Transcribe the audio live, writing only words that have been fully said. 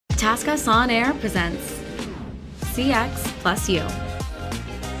TaskUs On Air presents CX+U.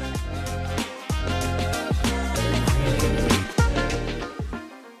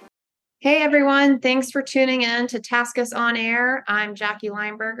 Hey everyone, thanks for tuning in to TaskUs On Air. I'm Jackie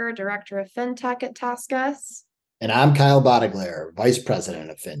Lineberger, Director of FinTech at TaskUs. And I'm Kyle Bottegler, Vice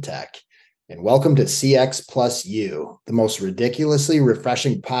President of FinTech. And welcome to CX+U, the most ridiculously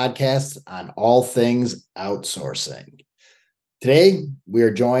refreshing podcast on all things outsourcing. Today, we are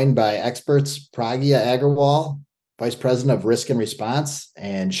joined by experts Pragya Agarwal, Vice President of Risk and Response,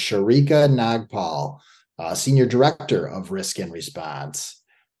 and Surekha Nagpal, Senior Director of Risk and Response.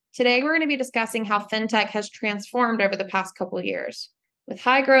 Today, we're going to be discussing how FinTech has transformed over the past couple of years. With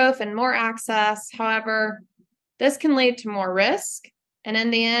high growth and more access, however, this can lead to more risk, and in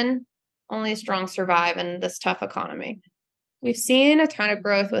the end, only strong survive in this tough economy. We've seen a ton of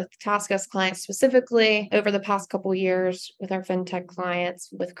growth with TaskUs clients specifically over the past couple of years with our FinTech clients,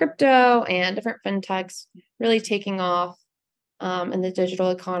 with crypto and different FinTechs really taking off in the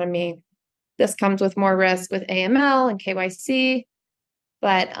digital economy. This comes with more risk with AML and KYC.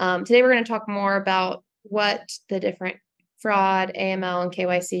 But today we're going to talk more about what the different fraud, AML, and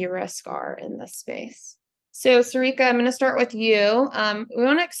KYC risks are in this space. So, Surekha, I'm going to start with you. We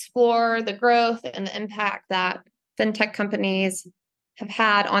want to explore the growth and the impact that FinTech companies have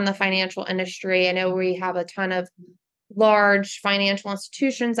had on the financial industry. I know we have a ton of large financial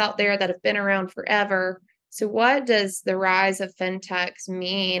institutions out there that have been around forever. So what does the rise of FinTechs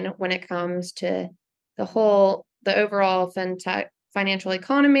mean when it comes to the overall FinTech financial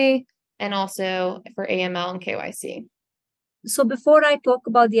economy, and also for AML and KYC? So before I talk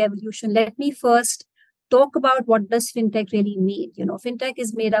about the evolution, let me first talk about what does FinTech really mean. FinTech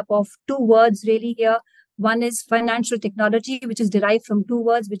is made up of two words really here. One is financial technology, which is derived from two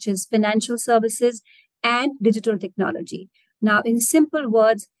words, which is financial services and digital technology. Now, in simple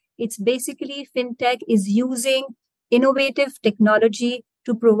words, it's basically FinTech is using innovative technology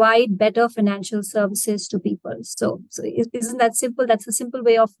to provide better financial services to people. So isn't that simple? That's a simple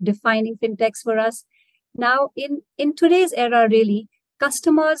way of defining FinTechs for us. Now, in today's era, really,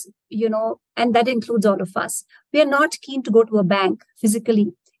 customers, and that includes all of us, we are not keen to go to a bank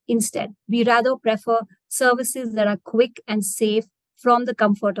physically. Instead, we rather prefer services that are quick and safe from the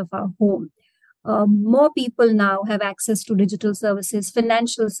comfort of our home. More people now have access to digital services,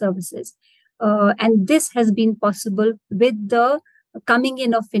 financial services. And this has been possible with the coming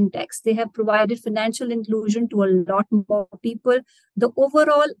in of FinTechs. They have provided financial inclusion to a lot more people. The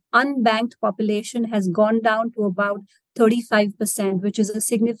overall unbanked population has gone down to about 35%, which is a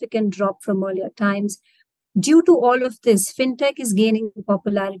significant drop from earlier times. Due to all of this, FinTech is gaining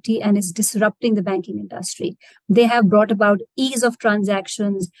popularity and is disrupting the banking industry. They have brought about ease of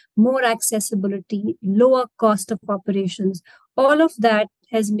transactions, more accessibility, lower cost of operations. All of that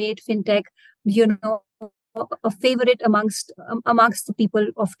has made FinTech, a favorite amongst the people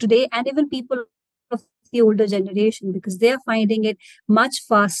of today, and even people of the older generation, because they are finding it much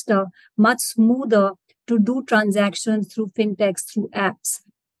faster, much smoother to do transactions through FinTechs, through apps.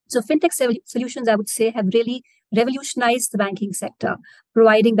 So FinTech solutions, I would say, have really revolutionized the banking sector,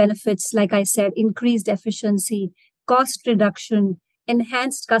 providing benefits, like I said, increased efficiency, cost reduction,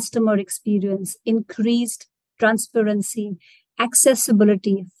 enhanced customer experience, increased transparency,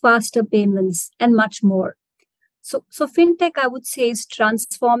 accessibility, faster payments, and much more. So FinTech, I would say, is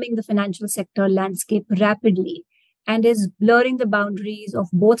transforming the financial sector landscape rapidly and is blurring the boundaries of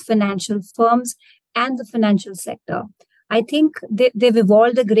both financial firms and the financial sector. I think they've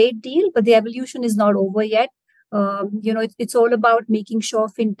evolved a great deal, but the evolution is not over yet. It's all about making sure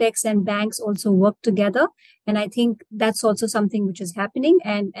FinTechs and banks also work together. And I think that's also something which is happening.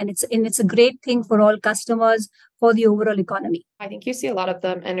 And it's a great thing for all customers, for the overall economy. I think you see a lot of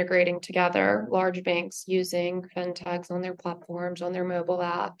them integrating together, large banks using FinTechs on their platforms, on their mobile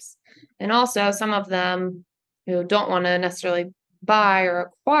apps. And also some of them who don't want to necessarily buy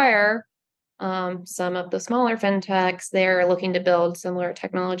or acquire some of the smaller FinTechs, they're looking to build similar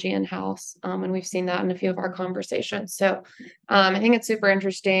technology in-house. And we've seen that in a few of our conversations. So I think it's super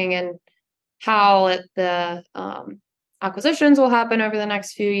interesting and how the acquisitions will happen over the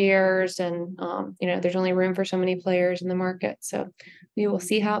next few years. And, there's only room for so many players in the market. So we will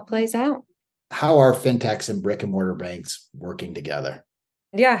see how it plays out. How are FinTechs and brick and mortar banks working together?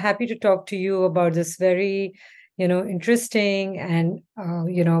 Yeah, happy to talk to you about this very, interesting and,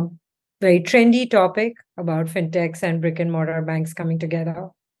 very trendy topic about FinTechs and brick and mortar banks coming together.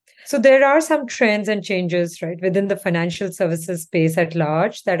 So there are some trends and changes, right, within the financial services space at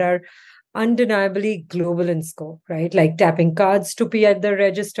large that are undeniably global in scope, right? Like tapping cards to pay at the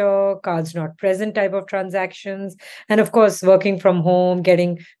register, cards not present type of transactions, and of course, working from home,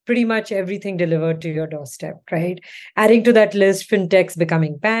 getting pretty much everything delivered to your doorstep, right? Adding to that list, fintechs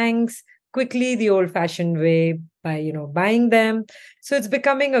becoming banks, quickly the old-fashioned way by, buying them. So it's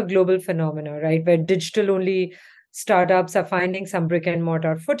becoming a global phenomenon, right? Where digital-only startups are finding some brick and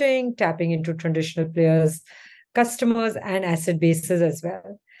mortar footing, tapping into traditional players, customers, and asset bases as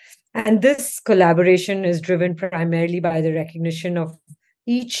well. And this collaboration is driven primarily by the recognition of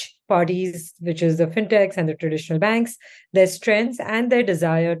each parties, which is the fintechs and the traditional banks, their strengths and their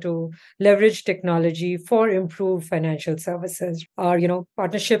desire to leverage technology for improved financial services. Or,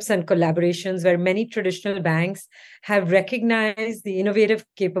 partnerships and collaborations where many traditional banks have recognized the innovative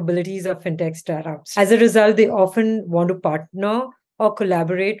capabilities of fintech startups. As a result, they often want to partner or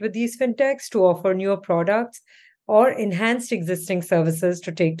collaborate with these fintechs to offer newer products or enhanced existing services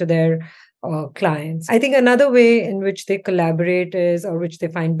to take to their clients. I think another way in which they collaborate is, or which they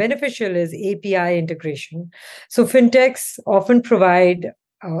find beneficial, is API integration. So fintechs often provide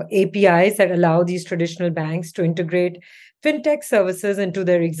APIs that allow these traditional banks to integrate fintech services into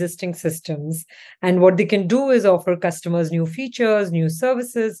their existing systems. And what they can do is offer customers new features, new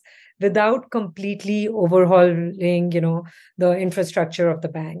services without completely overhauling, the infrastructure of the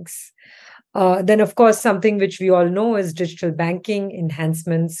banks. Then, of course, something which we all know is digital banking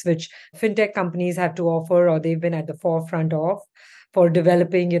enhancements, which fintech companies have to offer, or they've been at the forefront of, for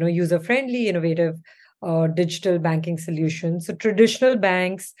developing, user-friendly, innovative digital banking solutions. So traditional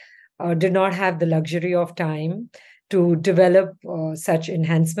banks did not have the luxury of time to develop such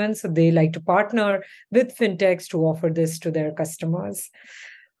enhancements. So they like to partner with fintechs to offer this to their customers.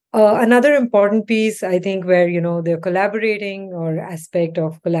 Another important piece, I think, where they're collaborating, or aspect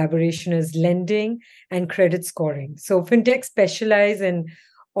of collaboration, is lending and credit scoring. So fintech specialize in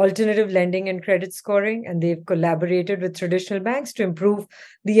alternative lending and credit scoring, and they've collaborated with traditional banks to improve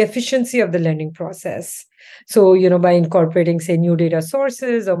the efficiency of the lending process. So, by incorporating, say, new data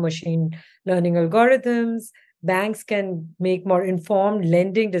sources or machine learning algorithms, banks can make more informed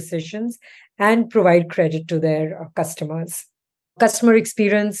lending decisions and provide credit to their customers. Customer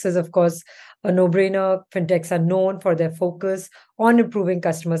experience is, of course, a no-brainer. Fintechs are known for their focus on improving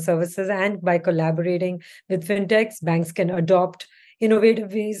customer services, and by collaborating with fintechs, banks can adopt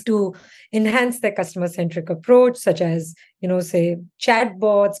innovative ways to enhance their customer-centric approach, such as, say,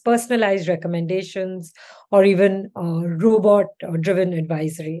 chatbots, personalized recommendations, or even robot-driven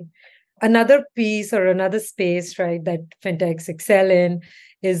advisory. Another piece, or another space, right, that fintechs excel in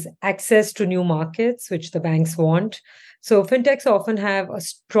is access to new markets, which the banks want. So fintechs often have a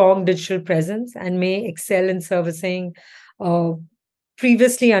strong digital presence and may excel in servicing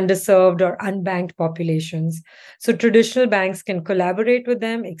previously underserved or unbanked populations. So traditional banks can collaborate with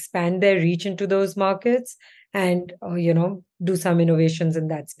them, expand their reach into those markets, and do some innovations in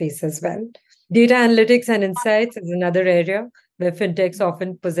that space as well. Data analytics and insights is another area where fintechs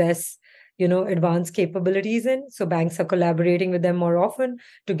often possess advanced capabilities in. So banks are collaborating with them more often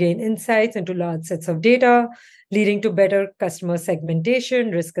to gain insights into large sets of data, leading to better customer segmentation,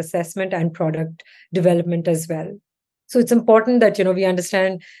 risk assessment, and product development as well. So it's important that, we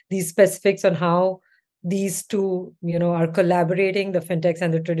understand these specifics on how these two, are collaborating, the fintechs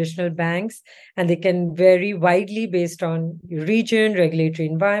and the traditional banks, and they can vary widely based on region, regulatory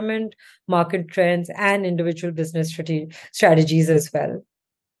environment, market trends, and individual business strategies as well.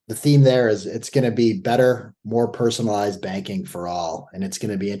 The theme there is it's going to be better, more personalized banking for all. And it's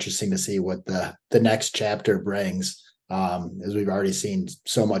going to be interesting to see what the next chapter brings, as we've already seen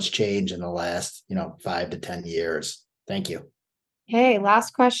so much change in the last, 5 to 10 years. Thank you. Hey,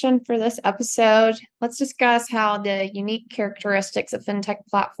 last question for this episode. Let's discuss how the unique characteristics of fintech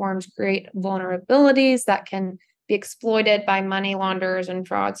platforms create vulnerabilities that can be exploited by money launderers and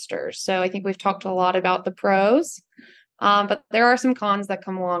fraudsters. So I think we've talked a lot about the pros. But there are some cons that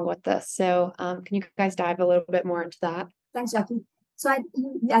come along with this. So can you guys dive a little bit more into that? Thanks, Jackie. So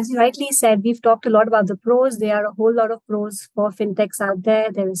as you rightly said, we've talked a lot about the pros. There are a whole lot of pros for fintechs out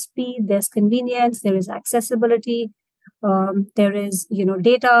there. There is speed, there's convenience, there is accessibility, there is,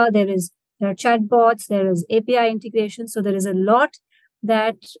 data, there are chatbots, there is API integration. So there is a lot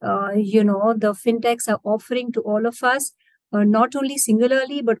that, the fintechs are offering to all of us, not only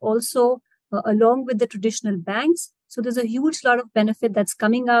singularly, but also along with the traditional banks. So there's a huge lot of benefit that's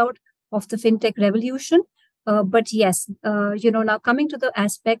coming out of the fintech revolution. But yes, now coming to the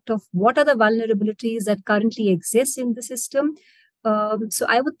aspect of what are the vulnerabilities that currently exist in the system. So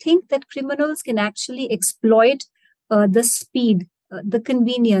I would think that criminals can actually exploit the speed, the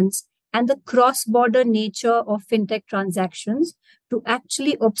convenience, and the cross-border nature of fintech transactions to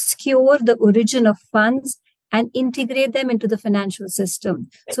actually obscure the origin of funds and integrate them into the financial system.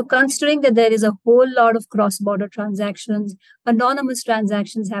 So considering that there is a whole lot of cross-border transactions, anonymous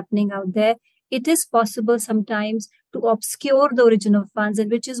transactions happening out there, it is possible sometimes to obscure the origin of funds,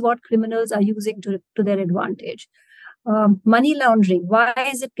 and which is what criminals are using to their advantage. Money laundering, why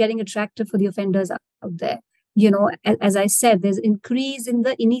is it getting attractive for the offenders out there? As I said, there's increase in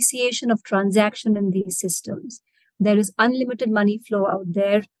the initiation of transaction in these systems. There is unlimited money flow out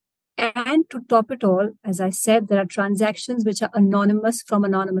there. And to top it all, as I said, there are transactions which are anonymous from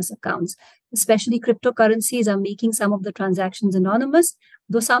anonymous accounts. Especially cryptocurrencies are making some of the transactions anonymous,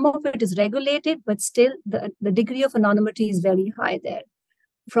 though some of it is regulated, but still the degree of anonymity is very high there.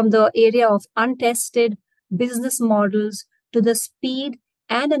 From the area of untested business models to the speed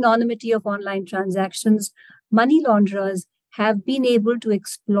and anonymity of online transactions, money launderers have been able to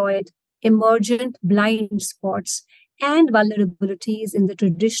exploit emergent blind spots and vulnerabilities in the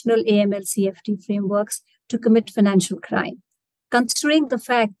traditional AML-CFT frameworks to commit financial crime. Considering the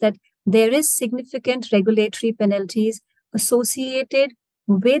fact that there is significant regulatory penalties associated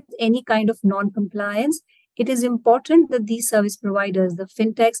with any kind of non-compliance, it is important that these service providers, the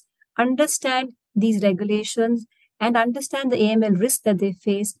fintechs, understand these regulations and understand the AML risk that they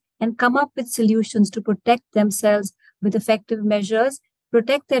face and come up with solutions to protect themselves with effective measures,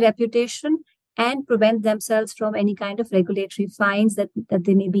 protect their reputation, and prevent themselves from any kind of regulatory fines that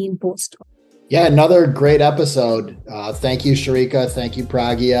they may be imposed on. Yeah, another great episode. Thank you, Surekha. Thank you,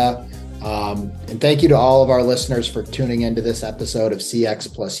 Pragya. And thank you to all of our listeners for tuning into this episode of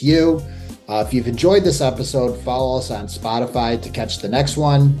CX+U. If you've enjoyed this episode, follow us on Spotify to catch the next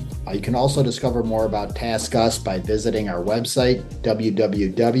one. You can also discover more about Task Us by visiting our website,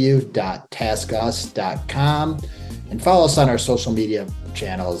 www.taskus.com, and follow us on our social media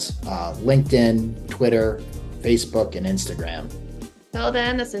channels, LinkedIn, Twitter, Facebook, and Instagram. Till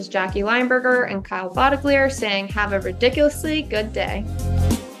then, this is Jackie Leinberger and Kyle Bodeglier saying have a ridiculously good day.